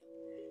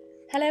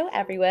Hello,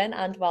 everyone,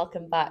 and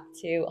welcome back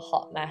to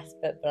Hot Mess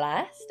But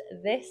Blessed.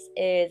 This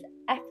is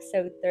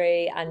episode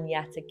 3, and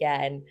yet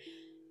again,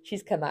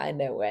 she's come out of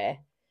nowhere.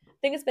 I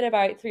think it's been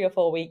about 3 or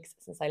 4 weeks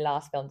since I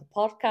last filmed a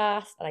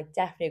podcast, and I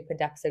definitely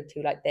opened episode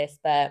 2 like this,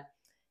 but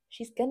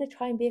she's going to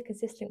try and be a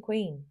consistent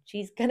queen.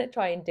 She's going to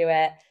try and do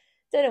it.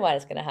 Don't know when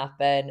it's going to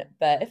happen,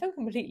 but if I'm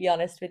completely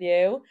honest with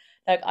you,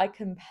 I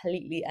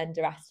completely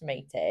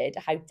underestimated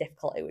how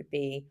difficult it would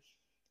be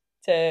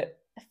to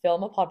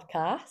film a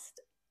podcast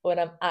when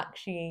I'm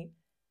actually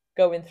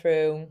going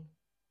through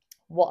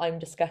what I'm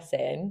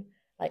discussing,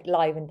 like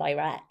live and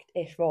direct.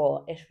 It's raw,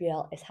 it's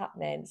real, it's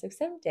happening. So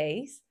some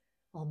days,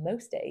 or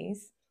most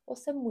days, or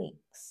some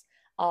weeks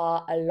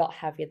are a lot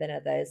heavier than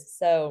others.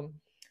 So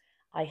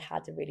I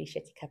had a really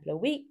shitty couple of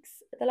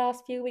weeks, the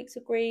last few weeks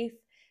of grief.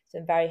 It's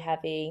been very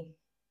heavy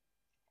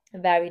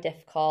and very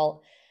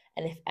difficult.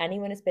 And if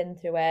anyone has been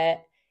through it,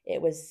 it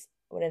was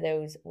one of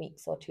those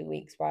weeks or 2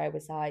 weeks where I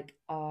was like,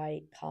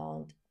 I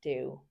can't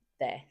do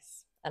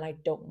this and I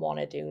don't want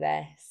to do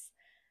this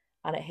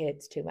and it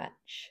hurts too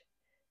much.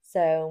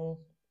 So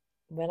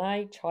when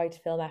I tried to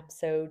film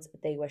episodes,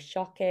 they were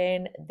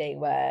shocking. They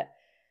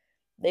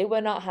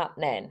were not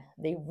happening.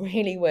 They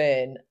really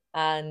weren't.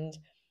 And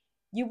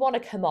you want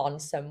to come on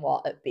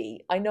somewhat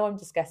upbeat. I know I'm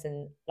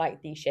discussing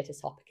like the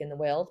shittest topic in the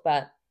world,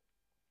 but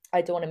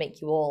I don't want to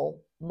make you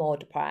all more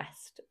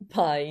depressed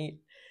by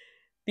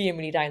being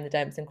really down the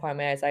dumps and crying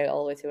my eyes out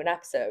all the way through an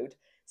episode.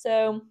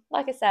 So,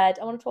 like I said,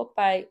 I want to talk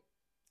about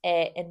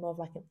it in more of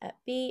like an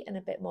upbeat and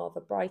a bit more of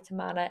a brighter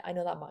manner. I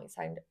know that might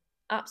sound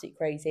absolutely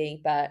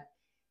crazy, but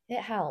it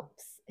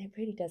helps. It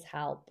really does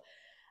help.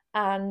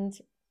 And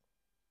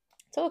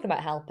talking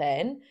about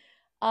helping,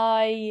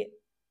 I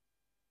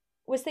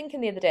was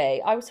thinking the other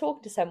day, I was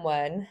talking to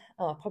someone,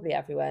 oh, probably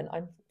everyone.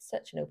 I'm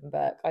such an open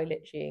book. I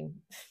literally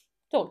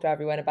talk to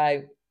everyone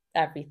about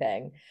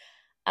everything.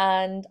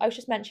 And I was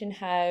just mentioning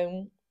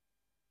how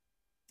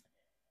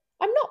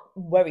I'm not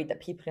worried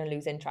that people are going to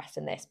lose interest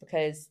in this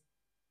because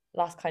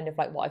that's kind of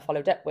like what I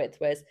followed up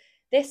with was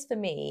this for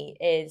me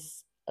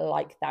is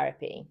like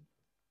therapy.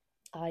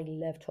 I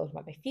love talking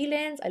about my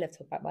feelings. I love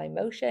talking about my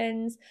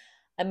emotions.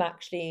 I'm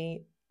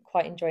actually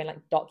quite enjoying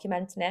like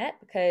documenting it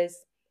because,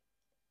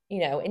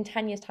 in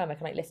 10 years' time, I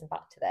can like listen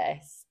back to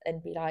this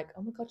and be like,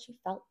 oh my God, she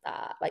felt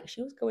that. Like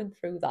she was going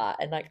through that.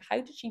 And like, how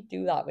did she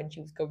do that when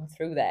she was going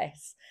through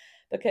this?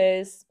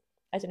 Because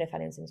I don't know if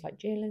anyone's into like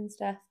journaling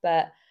stuff,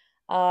 but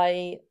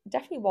I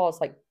definitely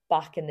was like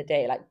back in the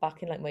day, like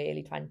back in like my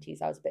early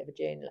 20s, I was a bit of a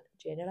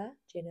journaler,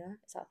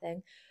 is that a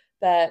thing?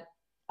 But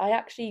I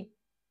actually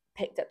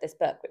picked up this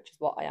book, which is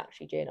what I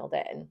actually journaled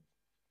in.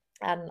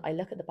 And I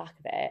look at the back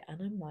of it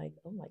and I'm like,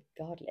 oh my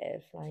God,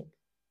 Liv, like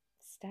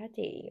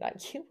steady,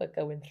 like you were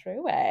going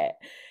through it.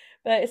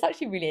 But it's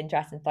actually really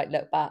interesting to like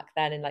look back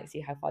then and like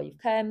see how far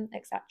you've come,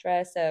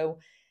 etc. So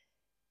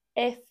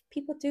if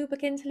people do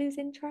begin to lose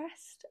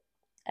interest,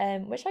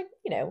 which I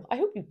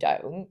hope you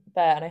don't,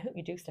 but and I hope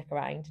you do stick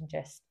around and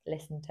just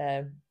listen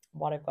to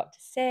what I've got to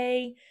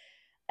say.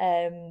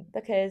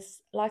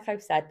 Because like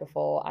I've said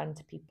before, and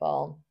to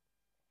people,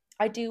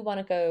 I do want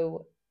to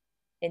go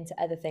into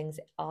other things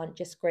that aren't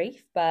just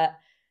grief, but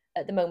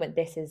at the moment,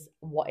 this is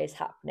what is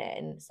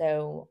happening.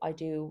 So I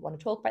do want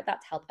to talk about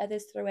that to help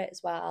others through it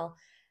as well.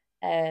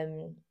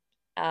 And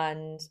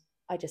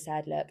I just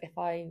said, look, if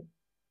I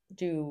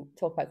do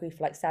talk about grief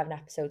for like 7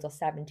 episodes or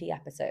 70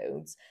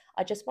 episodes,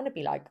 I just want to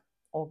be like,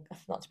 or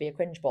not to be a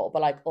cringe ball,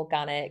 but like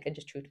organic and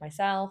just true to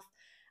myself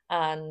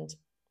and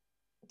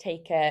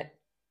take it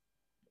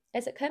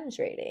as it comes,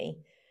 really.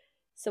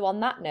 So, on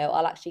that note,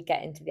 I'll actually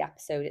get into the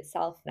episode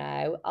itself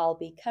now. I'll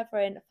be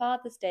covering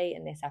Father's Day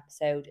in this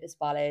episode as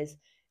well as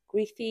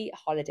griefy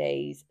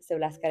holidays. So,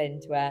 let's get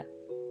into it.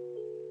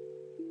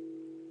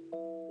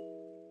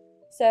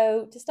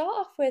 So, to start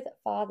off with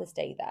Father's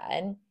Day,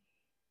 then,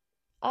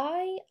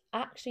 I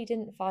actually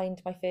didn't find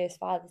my first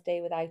Father's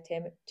Day without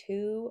him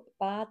too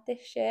bad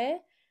this year.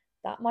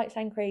 That might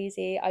sound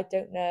crazy, I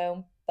don't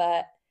know,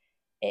 but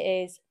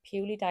it is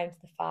purely down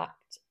to the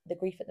fact the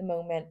grief at the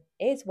moment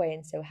is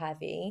weighing so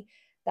heavy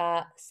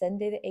that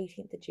Sunday, the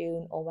 18th of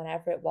June, or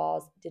whenever it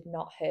was, did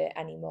not hurt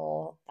any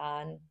more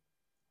than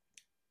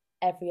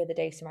every other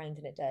day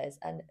surrounding it does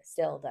and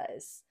still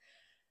does.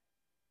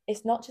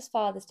 It's not just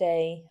Father's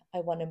Day,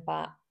 I want him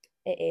back.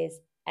 It is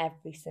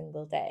every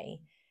single day.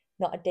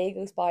 Not a day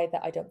goes by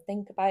that I don't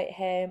think about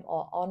him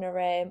or honour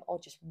him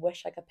or just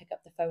wish I could pick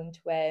up the phone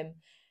to him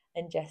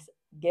and just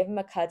give him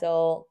a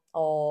cuddle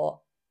or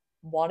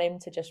want him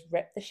to just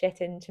rip the shit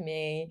into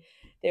me.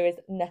 There is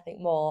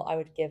nothing more I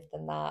would give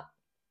than that.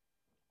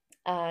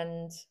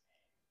 And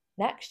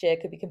next year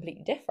could be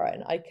completely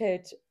different. I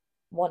could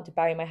want to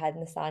bury my head in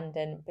the sand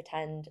and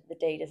pretend the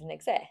day doesn't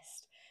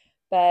exist.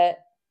 But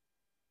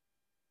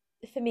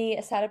for me,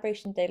 a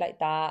celebration day like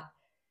that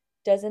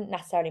doesn't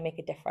necessarily make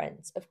a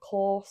difference. Of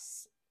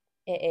course,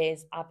 it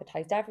is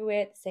advertised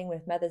everywhere. The same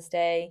with Mother's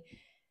Day.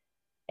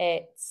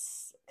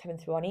 It's coming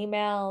through on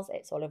emails,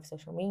 it's all over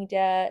social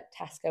media.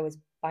 Tesco is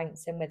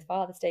bouncing with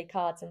Father's Day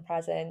cards and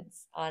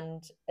presents.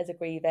 And as a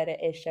griever,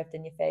 it is shoved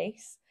in your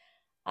face.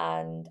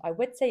 And I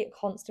would say a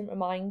constant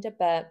reminder,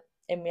 but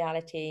in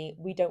reality,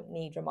 we don't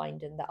need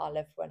reminding that our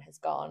loved one has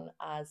gone,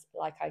 as,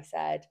 like I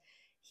said,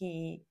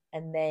 he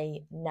and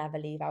they never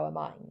leave our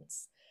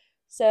minds.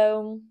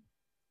 So,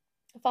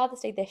 Father's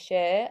Day this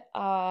year,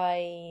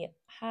 I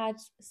had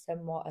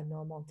somewhat a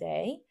normal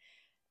day.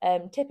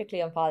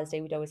 Typically on Father's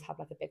Day, we'd always have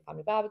like a big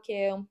family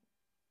barbecue,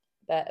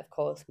 but of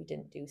course, we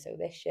didn't do so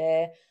this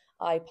year.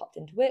 I popped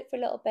into work for a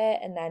little bit,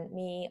 and then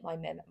me, my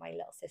mum, and my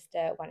little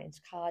sister went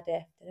into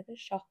Cardiff, did a bit of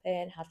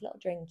shopping, had a little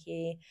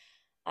drinky,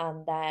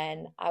 and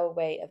then our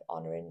way of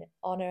honoring,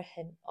 I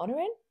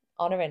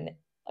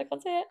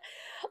can't say it,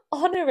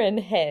 honoring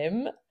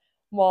him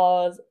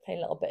was playing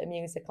a little bit of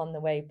music on the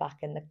way back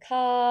in the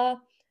car.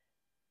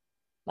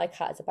 My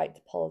cat is about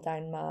to pull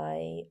down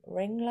my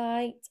ring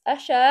light.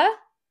 Usher,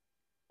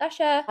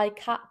 Usher. My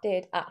cat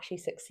did actually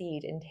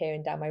succeed in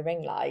tearing down my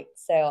ring light,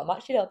 so I'm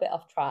actually a little bit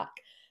off track.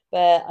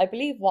 But I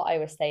believe what I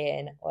was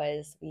saying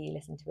was we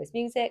listened to his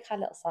music, had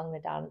a little song and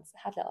a dance,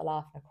 had a little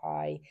laugh and a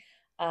cry,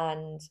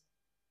 and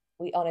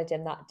we honoured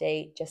him that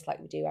day just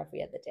like we do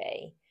every other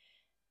day.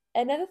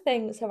 Another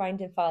thing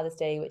surrounding Father's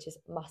Day, which is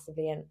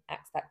massively an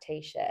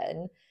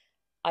expectation,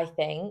 I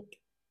think,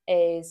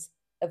 is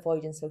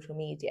avoiding social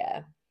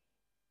media.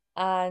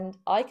 And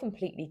I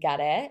completely get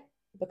it,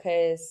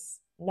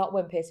 because not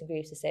one person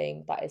agrees the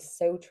same. That is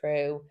so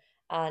true.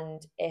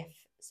 And if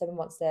someone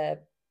wants to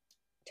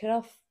turn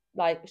off,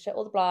 like, shut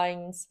all the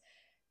blinds,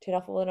 turn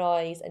off all the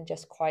noise, and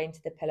just cry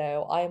into the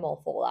pillow, I am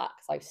all for that,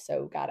 because I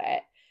so get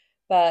it.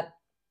 But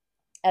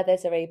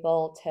others are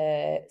able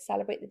to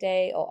celebrate the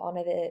day or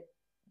honour the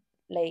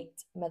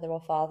late mother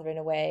or father in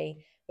a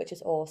way, which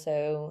is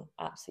also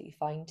absolutely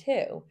fine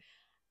too.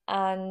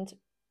 And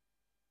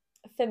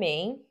for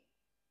me,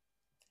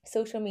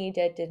 social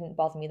media didn't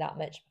bother me that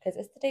much, because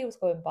as the day was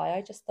going by,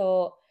 I just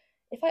thought,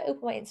 if I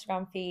open my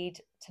Instagram feed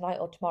tonight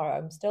or tomorrow,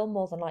 I'm still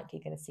more than likely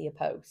going to see a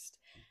post.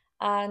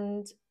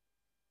 And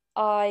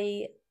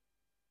I,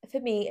 for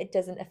me, it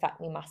doesn't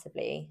affect me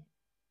massively,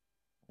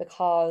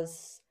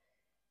 because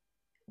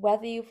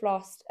whether you've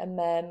lost a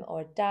mum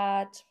or a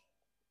dad,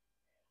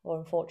 or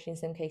unfortunately in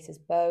some cases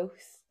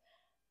both,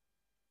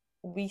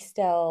 we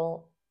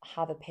still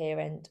have a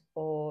parent,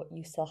 or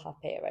you still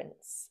have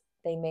parents.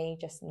 They may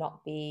just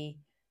not be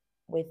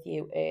with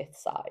you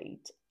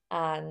earthside.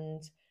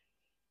 And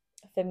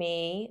for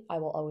me, I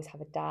will always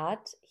have a dad.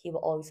 He will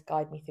always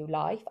guide me through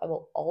life. I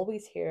will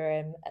always hear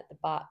him at the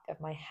back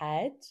of my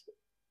head,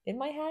 in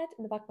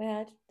the back of my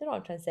head. Don't know what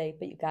I'm trying to say,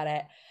 but you get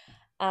it.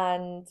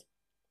 And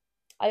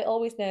I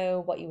always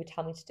know what you would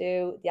tell me to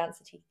do, the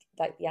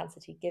answer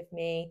to give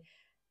me,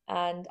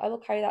 and I will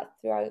carry that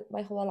throughout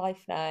my whole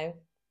life now.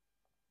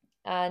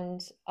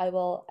 And I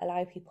will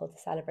allow people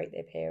to celebrate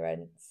their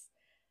parents,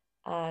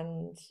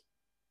 and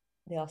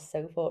they are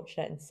so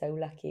fortunate and so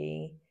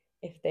lucky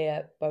if they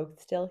are both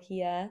still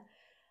here.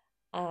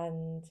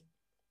 And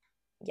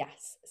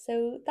yes,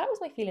 so that was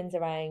my feelings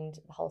around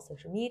the whole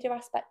social media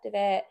aspect of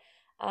it.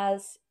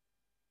 As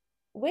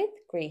with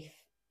grief,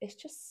 it's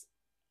just,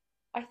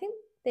 I think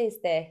there's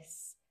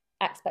this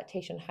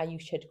expectation on how you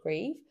should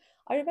grieve.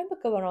 I remember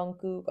going on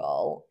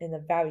Google in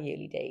the very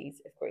early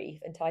days of grief,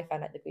 until I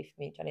found out the grief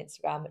community on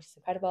Instagram, which is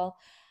incredible.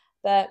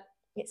 But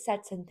it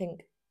said something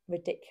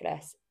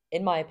ridiculous,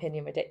 in my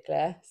opinion,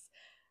 ridiculous,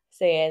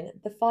 saying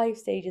the 5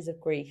 stages of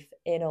grief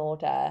in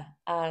order.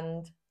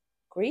 And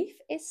grief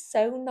is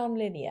so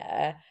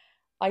non-linear.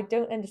 I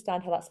don't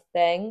understand how that's a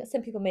thing.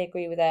 Some people may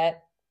agree with it,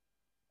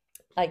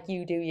 like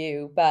you do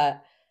you,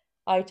 but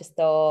I just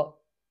thought,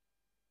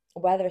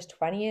 whether it's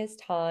 20 years'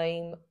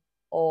 time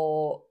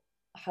or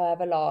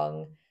however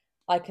long,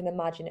 I can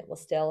imagine it will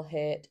still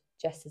hurt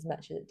just as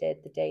much as it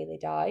did the day they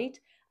died.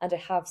 And I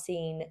have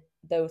seen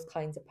those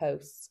kinds of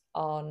posts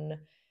on,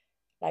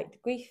 like, the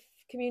grief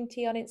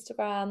community on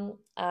Instagram,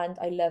 and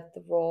I love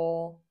the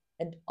raw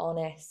and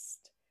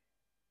honest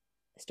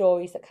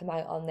stories that come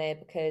out on there,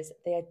 because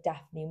they are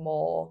definitely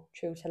more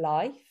true to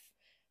life.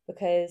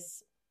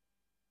 Because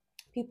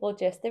people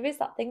just, there is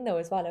that thing though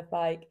as well of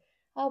like,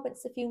 oh,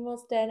 once the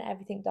funeral's done,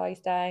 everything dies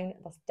down.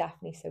 That's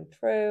definitely so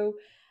true.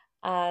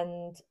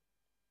 And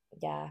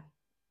yeah,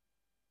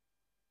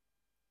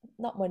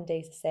 not one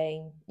day's the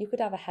same. You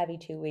could have a heavy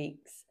 2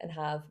 weeks and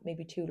have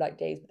maybe 2 light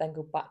days, but then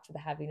go back to the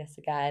heaviness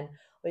again.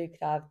 Or you could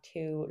have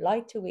 2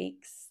 lighter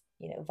weeks,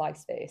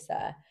 vice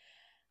versa.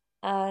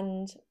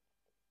 And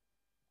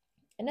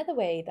another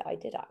way that I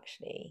did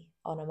actually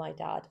honour my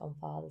dad on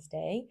Father's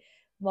Day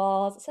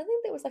was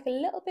something that was like a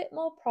little bit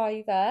more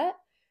private,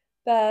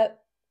 but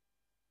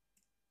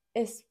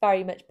it's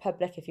very much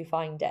public if you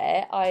find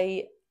it.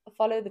 I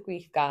follow the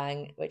Grief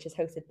Gang, which is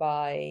hosted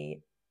by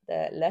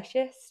the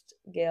luscious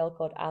girl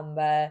called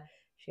Amber.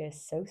 She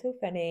is so, so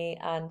funny,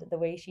 and the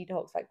way she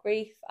talks about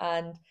grief,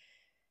 and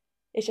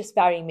it's just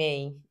very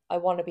me. I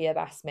want to be her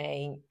best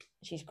mate.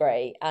 She's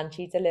great, and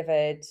she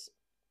delivered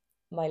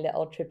my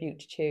little tribute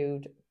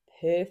to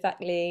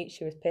perfectly.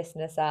 She was pissing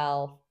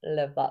herself.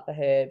 Love that for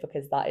her,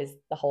 because that is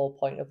the whole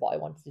point of what I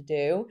wanted to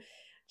do.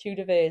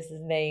 Tudover is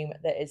his name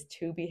that is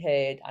to be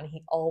heard, and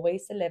he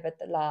always delivered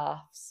the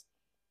laughs.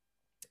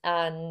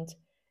 And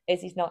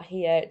Izzy's not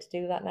here to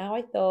do that now.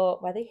 I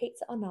thought, whether he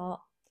hates it or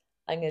not,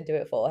 I'm going to do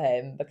it for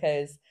him,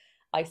 because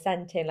I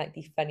sent in like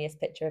the funniest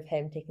picture of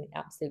him taking the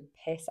absolute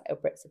piss out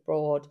of Brits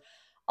abroad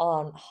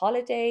on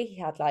holiday. He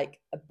had like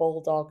a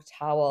bulldog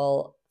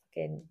towel,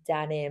 fucking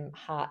denim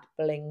hat,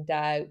 blinged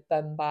out,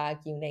 bum bag,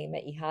 you name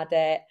it, he had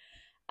it.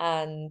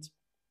 And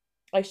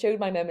I showed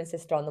my mum and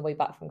sister on the way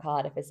back from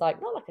Cardiff. It's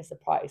like not like a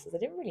surprise, because I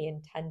didn't really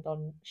intend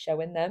on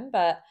showing them,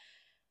 but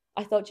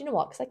I thought, you know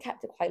what, because I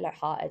kept it quite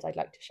light-hearted, I'd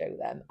like to show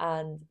them,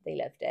 and they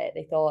loved it.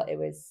 They thought it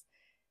was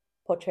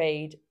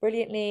portrayed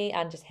brilliantly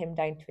and just him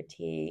down to a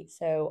T.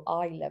 So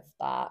I loved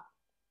that.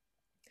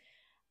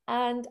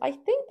 And I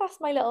think that's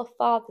my little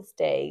Father's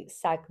Day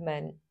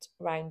segment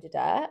rounded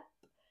up,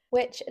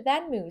 which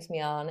then moves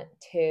me on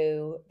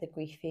to the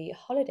griefy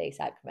holiday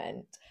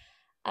segment.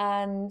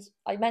 And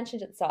I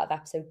mentioned at the start of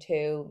episode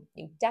 2,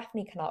 you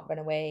definitely cannot run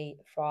away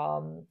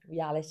from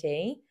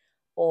reality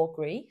or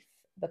grief,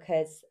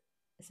 because,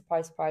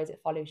 surprise, surprise, it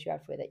follows you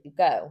everywhere that you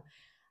go.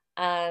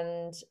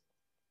 And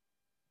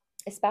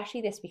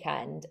especially this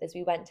weekend, as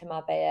we went to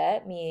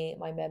Marbella, me,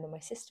 my mum, and my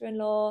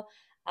sister-in-law.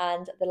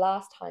 And the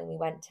last time we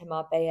went to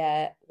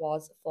Marbella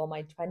was for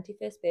my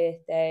 21st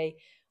birthday,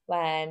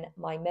 when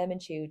my mum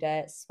and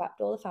Tudor swept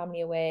all the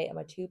family away and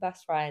my two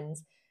best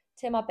friends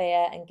to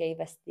Marbella and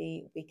gave us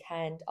the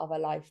weekend of a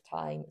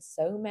lifetime.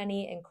 So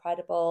many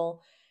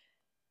incredible,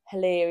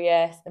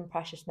 hilarious, and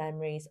precious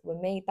memories were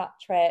made that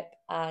trip,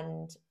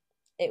 and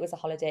it was a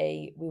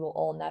holiday we will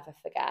all never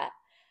forget.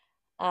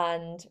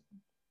 And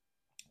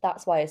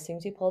that's why as soon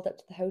as we pulled up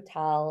to the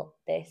hotel,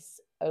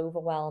 this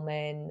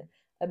overwhelming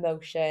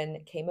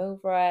emotion came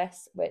over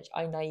us, which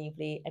I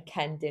naively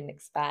again didn't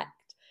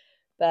expect.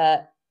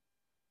 But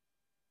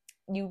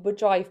you would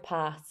drive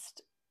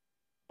past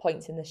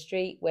points in the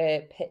street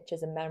where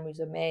pictures and memories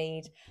were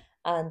made.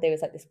 And there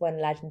was like this one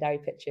legendary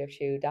picture of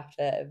Shude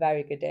after a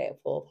very good day at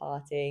a pool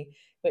party,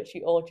 which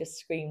we all just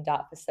screamed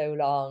at for so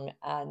long.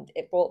 And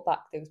it brought back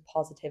those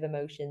positive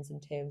emotions in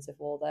terms of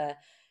all the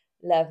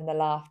love and the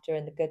laughter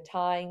and the good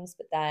times.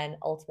 But then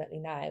ultimately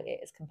now it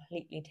is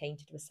completely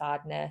tainted with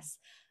sadness,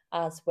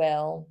 as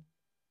will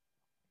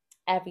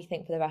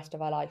everything for the rest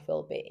of our life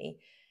will be.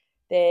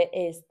 There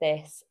is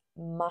this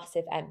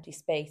massive empty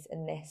space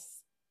and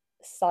this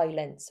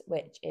silence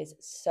which is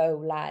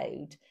so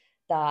loud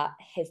that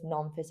his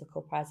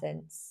non-physical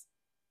presence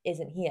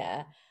isn't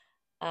here.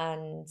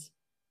 And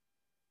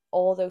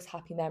all those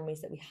happy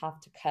memories that we have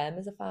to come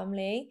as a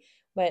family,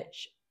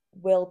 which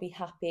will be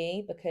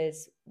happy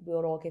because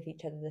we'll all give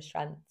each other the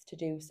strength to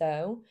do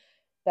so,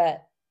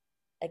 but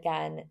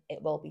again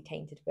it will be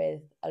tainted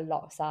with a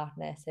lot of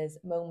sadness. There's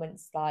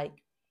moments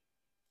like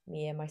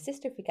me and my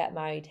sister, if we get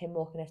married, him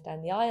walking us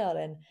down the aisle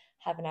and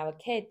having our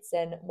kids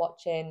and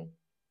watching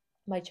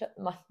my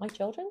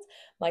children's,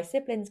 my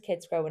siblings'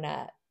 kids growing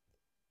up.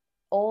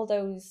 All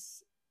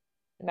those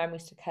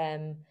memories to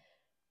come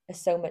are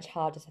so much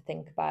harder to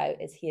think about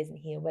as he isn't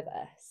here with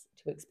us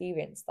to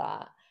experience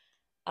that.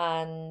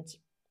 And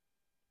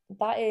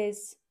that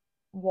is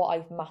what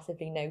I've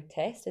massively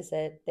noticed, is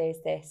that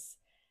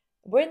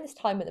we're in this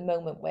time at the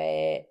moment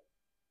where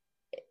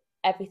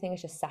everything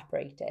is just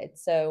separated.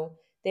 So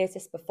there's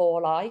this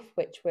before life,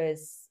 which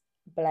was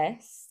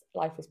bliss,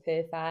 life was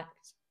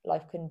perfect,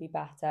 life couldn't be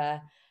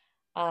better.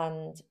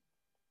 And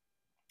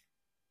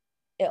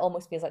it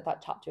almost feels like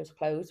that chapter is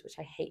closed, which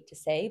I hate to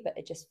say, but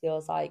it just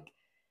feels like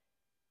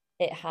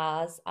it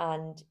has.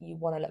 And you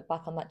want to look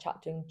back on that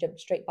chapter and jump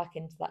straight back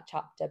into that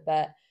chapter.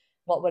 But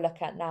what we're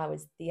looking at now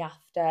is the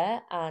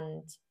after.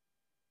 And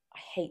I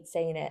hate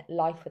saying it,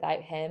 life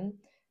without him,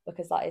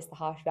 because that is the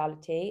harsh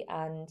reality.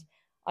 And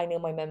I know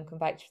my mum can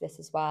vouch for this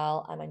as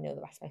well, and I know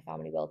the rest of my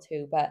family will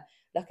too. But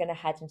looking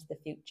ahead into the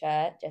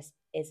future just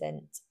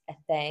isn't a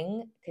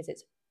thing, because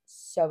it's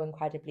so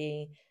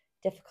incredibly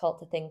difficult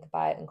to think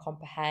about and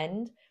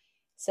comprehend.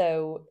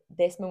 So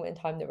this moment in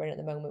time that we're in at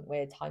the moment,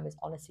 where time is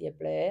honestly a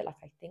blur, like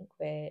I think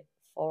we're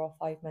 4 or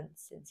 5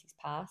 months since he's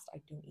passed. I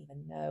don't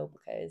even know,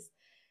 because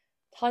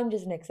time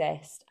doesn't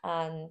exist,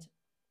 and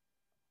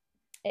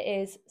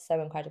it is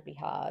so incredibly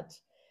hard.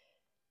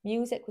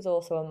 Music was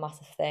also a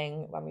massive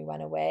thing when we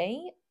went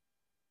away.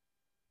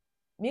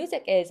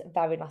 Music is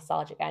very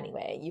nostalgic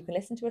anyway. You can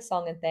listen to a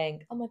song and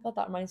think, oh my God,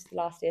 that reminds me of the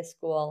last day of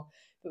school.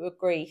 But with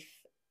grief,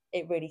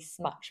 it really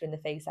smacks you in the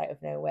face out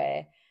of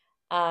nowhere.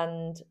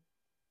 And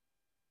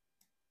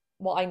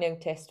what I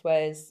noticed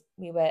was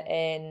we were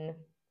in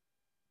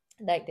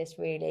like this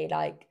really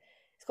like,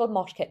 it's called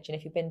Mosh Kitchen.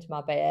 If you've been to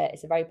Marbella,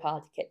 it's a very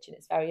party kitchen.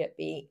 It's very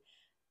upbeat.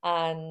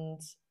 And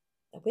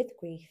with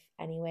grief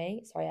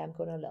anyway, sorry, I'm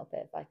going a little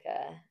bit like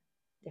a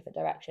different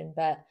direction,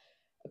 but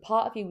a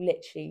part of you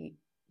literally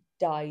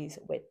dies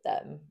with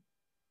them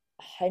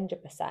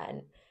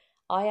 100%.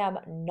 I am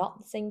not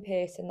the same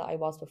person that I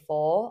was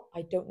before.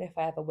 I don't know if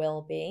I ever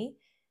will be.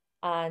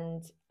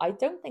 And I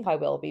don't think I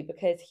will be,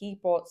 because he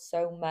brought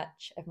so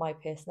much of my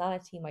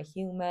personality, my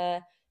humor,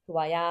 who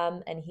I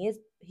am, and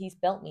he's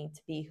built me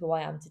to be who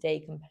I am today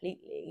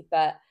completely.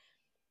 But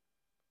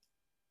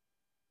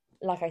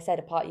like I said,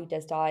 a part of you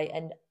does die.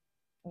 And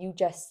you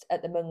just,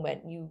 at the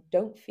moment, you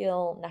don't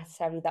feel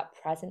necessarily that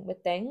present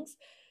with things.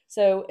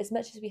 So as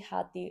much as we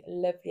had the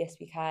loveliest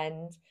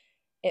weekend,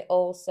 it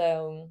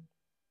also,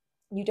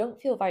 you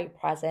don't feel very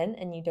present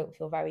and you don't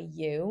feel very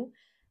you,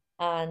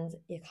 and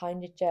you're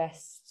kind of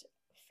just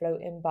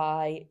floating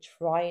by,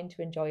 trying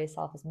to enjoy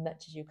yourself as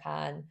much as you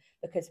can,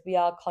 because we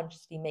are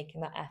consciously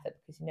making that effort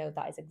because you know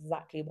that is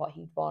exactly what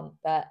he'd want.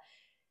 But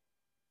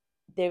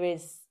there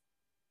is,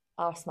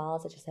 our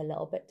smiles are just a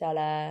little bit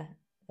duller,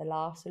 the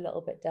laughs a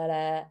little bit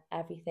duller,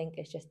 everything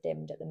is just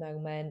dimmed at the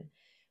moment,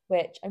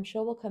 which I'm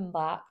sure will come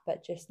back,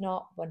 but just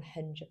not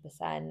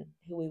 100%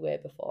 who we were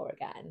before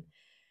again.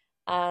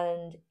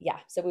 And yeah,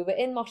 so we were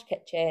in Mosh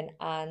Kitchen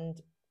and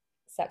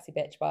Sexy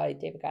Bitch by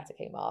David Guetta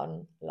came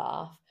on,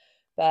 laugh.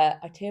 But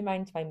I turned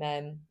around to my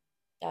mum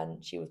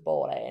and she was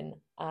bawling,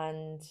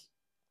 and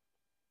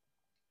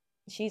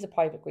she's a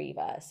private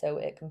griever. So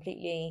it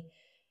completely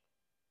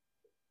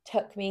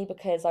took me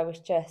because I was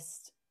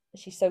just,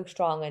 she's so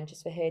strong, and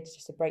just for her to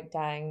just to break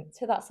down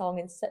to that song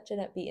in such an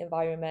upbeat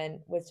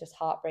environment was just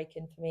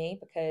heartbreaking for me,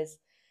 because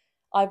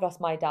I've lost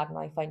my dad and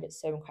I find it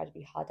so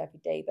incredibly hard every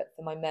day. But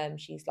for my mum,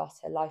 she's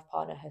lost her life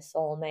partner, her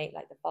soulmate,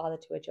 like the father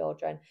to her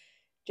children.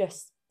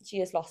 Just, she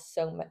has lost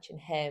so much in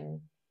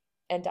him.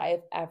 And out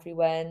of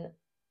everyone,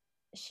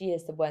 she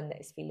is the one that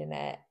is feeling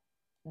it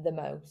the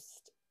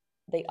most.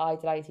 They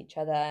idolize each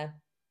other.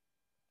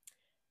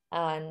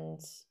 And,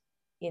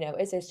 you know,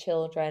 as his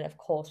children, of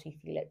course, we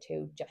feel it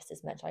too, just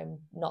as much. I'm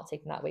not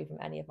taking that away from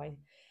any of my,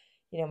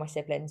 you know, my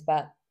siblings,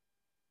 but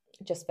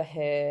just for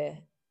her,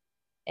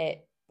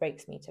 it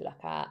breaks me to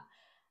look at.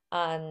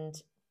 And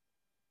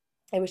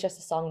it was just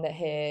a song that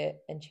her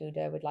and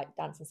Tudor would like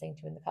dance and sing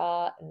to in the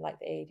car, and like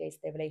the early days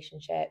of their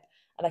relationship.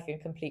 And I can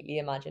completely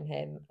imagine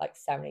him like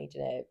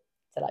serenading it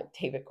to like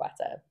David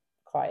Guetta,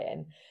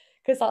 crying,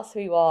 because that's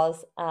who he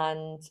was.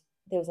 And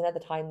there was another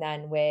time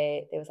then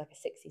where there was like a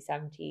 60s,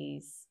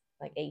 70s,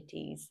 like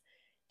 80s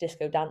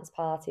disco dance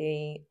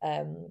party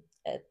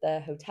at the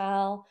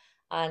hotel.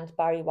 And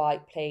Barry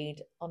White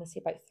played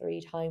honestly about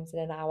 3 times in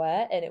an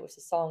hour. And it was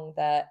a song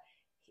that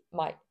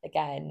my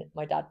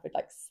dad would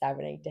like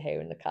serenade to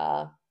her in the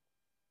car.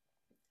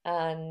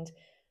 And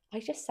I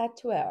just said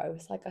to her, I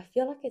was like, I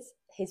feel like it's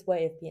his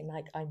way of being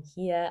like, I'm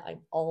here, I'm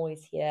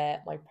always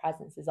here, my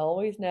presence is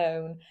always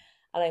known,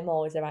 and I'm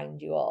always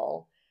around you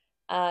all.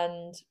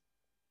 And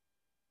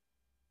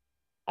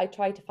I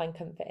try to find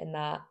comfort in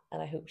that,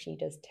 and I hope she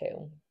does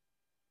too.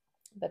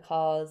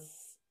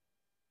 Because,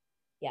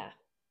 yeah,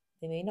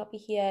 they may not be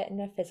here in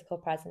their physical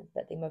presence,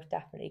 but they most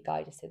definitely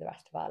guide us through the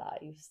rest of our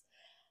lives.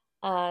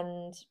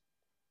 And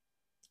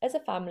as a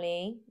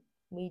family,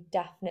 we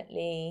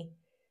definitely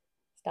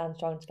stand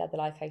strong together,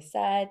 like I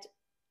said,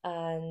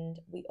 and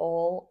we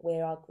all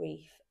wear our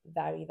grief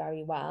very,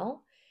 very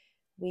well.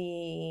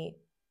 We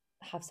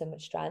have so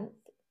much strength,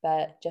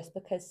 but just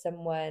because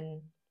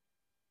someone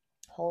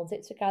holds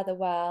it together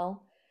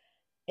well,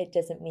 it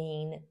doesn't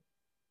mean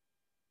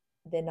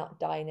they're not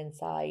dying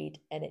inside,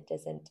 and it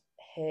doesn't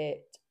hurt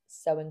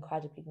so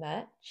incredibly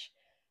much.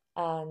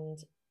 And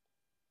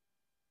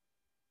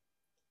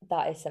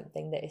that is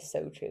something that is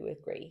so true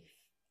with grief.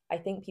 I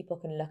think people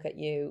can look at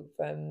you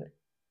from,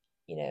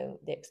 you know,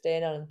 the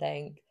external and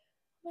think,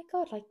 oh my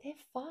God, like they're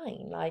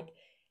fine. Like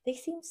they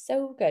seem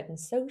so good and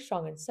so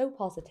strong and so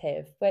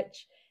positive,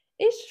 which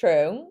is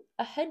true.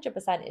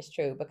 100% is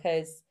true,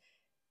 because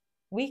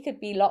we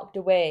could be locked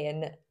away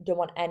and don't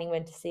want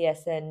anyone to see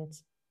us and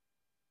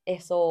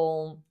it's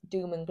all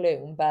doom and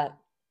gloom, but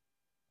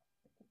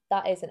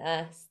that isn't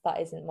us. That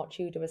isn't what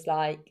Tudor was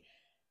like.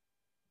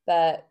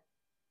 But,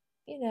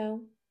 you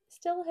know,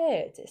 still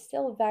hurts. It's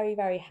still very,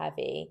 very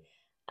heavy.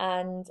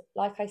 And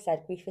like I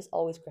said, grief is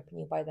always gripping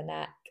you by the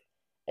neck.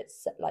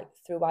 It's like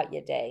throughout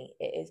your day,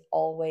 it is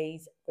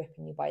always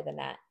gripping you by the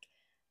neck.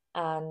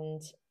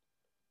 And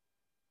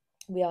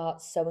we are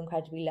so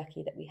incredibly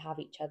lucky that we have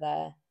each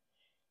other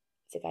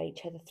to get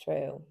each other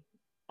through.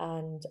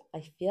 And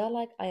I feel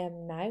like I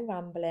am now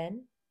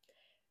rambling.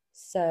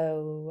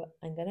 So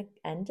I'm going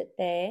to end it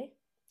there.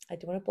 I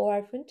don't want to bore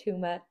everyone too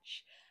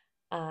much.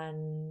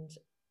 And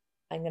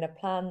I'm going to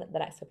plan the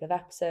next couple of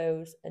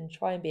episodes and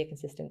try and be a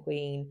consistent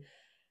queen.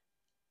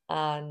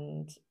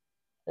 And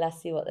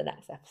let's see what the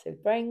next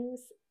episode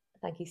brings.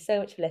 Thank you so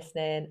much for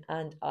listening,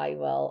 and I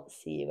will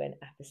see you in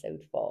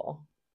episode 4.